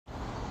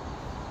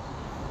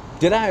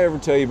Did I ever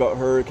tell you about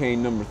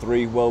hurricane number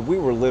 3? Well, we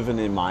were living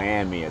in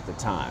Miami at the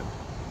time.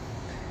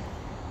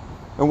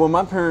 And well,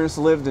 my parents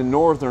lived in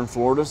northern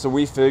Florida, so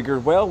we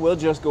figured, well, we'll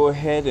just go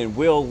ahead and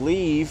we'll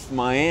leave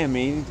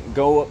Miami,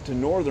 go up to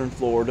northern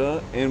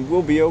Florida, and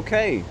we'll be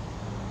okay.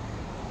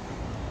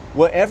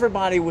 Well,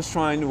 everybody was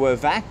trying to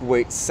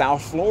evacuate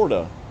South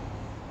Florida.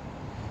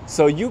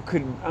 So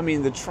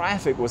the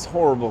traffic was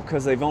horrible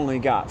because they've only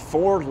got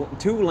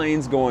 2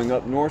 lanes going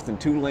up north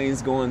and 2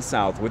 lanes going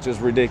south, which is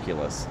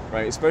ridiculous,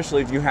 right?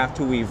 Especially if you have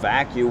to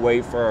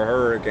evacuate for a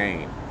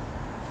hurricane.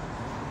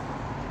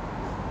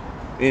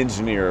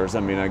 Engineers,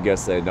 I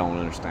guess they don't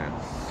understand.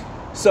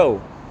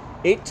 So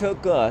it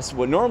took us,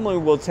 what normally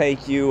will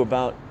take you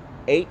about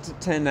 8 to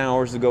 10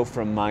 hours to go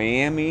from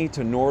Miami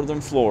to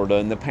northern Florida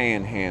in the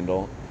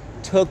Panhandle,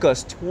 took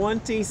us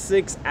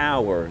 26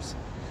 hours,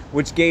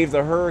 which gave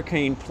the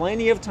hurricane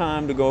plenty of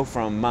time to go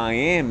from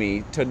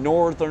Miami to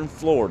northern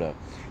Florida.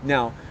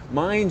 Now,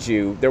 mind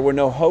you, there were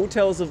no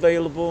hotels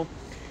available.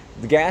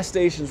 The gas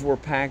stations were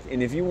packed,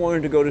 and if you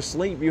wanted to go to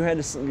sleep, you had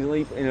to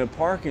sleep in a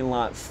parking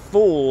lot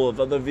full of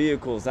other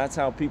vehicles. That's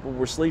how people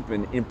were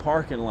sleeping, in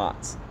parking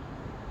lots.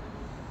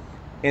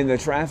 And the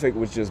traffic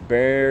was just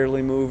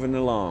barely moving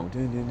along.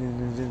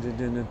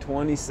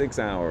 26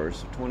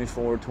 hours,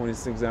 24,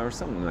 26 hours,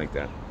 something like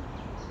that.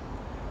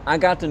 I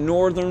got to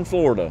northern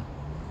Florida,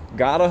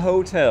 got a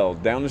hotel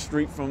down the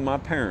street from my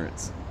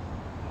parents,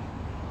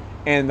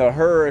 and the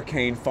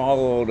hurricane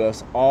followed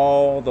us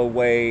all the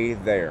way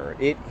there.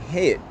 It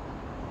hit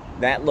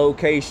that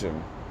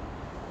location,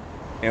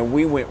 and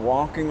we went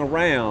walking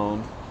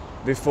around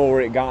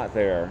before it got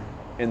there,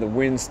 and the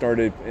wind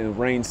started and the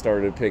rain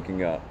started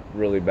picking up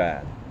really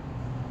bad.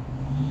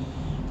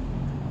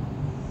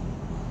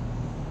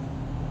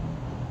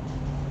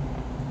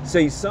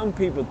 See, some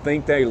people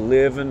think they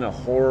live in a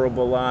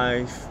horrible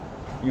life.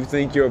 You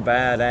think you're a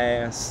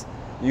badass.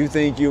 You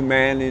think you're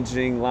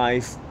managing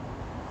life.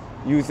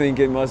 You think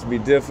it must be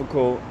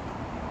difficult.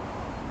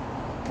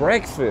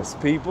 Breakfast,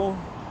 people.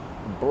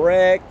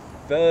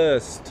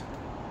 Breakfast.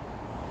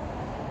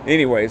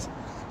 Anyways,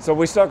 so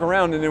we stuck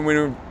around, and then we,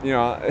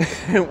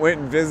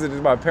 went and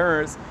visited my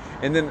parents,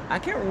 and then I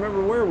can't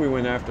remember where we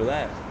went after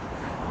that.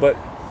 But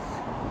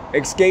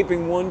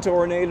escaping one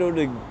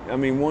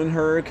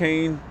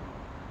hurricane,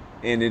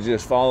 and it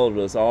just followed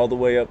us all the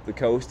way up the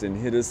coast and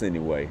hit us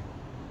anyway.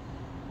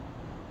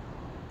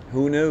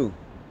 Who knew,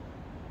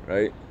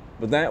 right?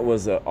 But that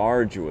was an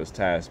arduous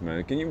task,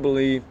 man. Can you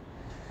believe,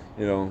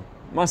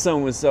 my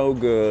son was so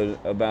good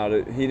about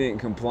it. He didn't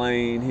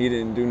complain. He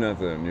didn't do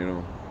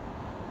nothing,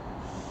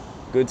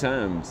 Good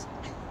times.